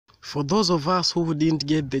For those of us who didn't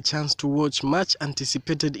get the chance to watch much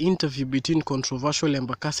anticipated interview between controversial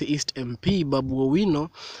Embakasi East MP Babu Owino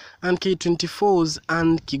and K24's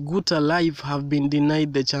and Kiguta'S live have been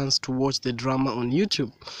denied the chance to watch the drama on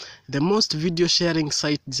YouTube. The most video sharing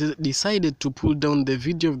site decided to pull down the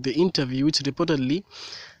video of the interview, which reportedly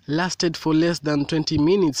lasted for less than 20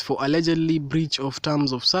 minutes for allegedly breach of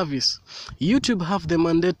terms of service. YouTube have the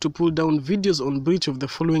mandate to pull down videos on breach of the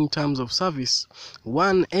following terms of service.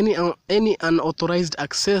 1. Any unauthorized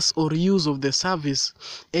access or use of the service,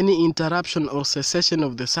 any interruption or cessation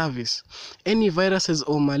of the service, any viruses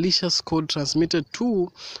or malicious code transmitted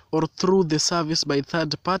to or through the service by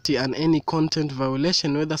third party, and any content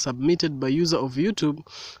violation whether submitted by user of YouTube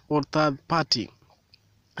or third party.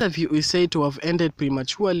 The interview is said to have ended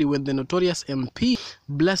prematurely when the notorious MP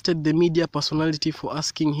blasted the media personality for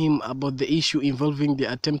asking him about the issue involving the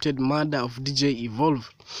attempted murder of DJ Evolve.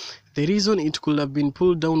 The reason it could have been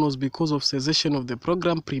pulled down was because of cessation of the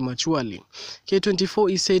program prematurely.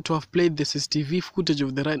 K24 is said to have played the CCTV footage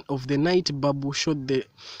of the night Babu shot the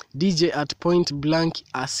DJ at Point Blank,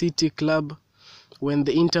 a city club, when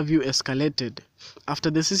the interview escalated. After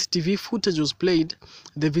the CCTV footage was played,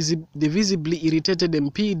 the visibly irritated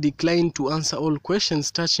MP declined to answer all questions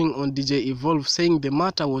touching on DJ Evolve, saying the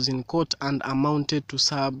matter was in court and amounted to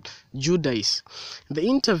sub judice. The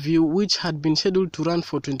interview, which had been scheduled to run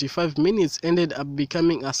for 25 minutes, ended up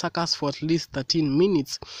becoming a circus for at least 13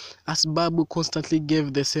 minutes, as Babu constantly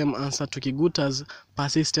gave the same answer to Kiguta'S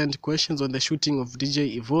persistent questions on the shooting of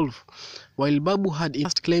DJ Evolve. While Babu had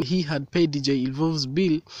first claimed he had paid DJ Evolve's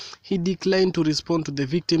bill, he declined to respond to the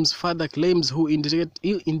victim's further claims, who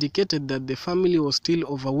indicated that the family was still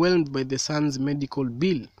overwhelmed by the son's medical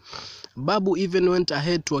bill. Babu even went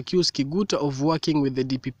ahead to accuse Kiguta'S of working with the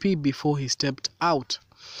DPP before he stepped out.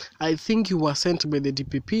 "I think you were sent by the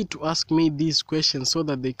DPP to ask me these questions so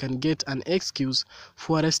that they can get an excuse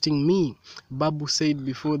for arresting me," Babu said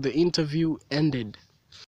before the interview ended.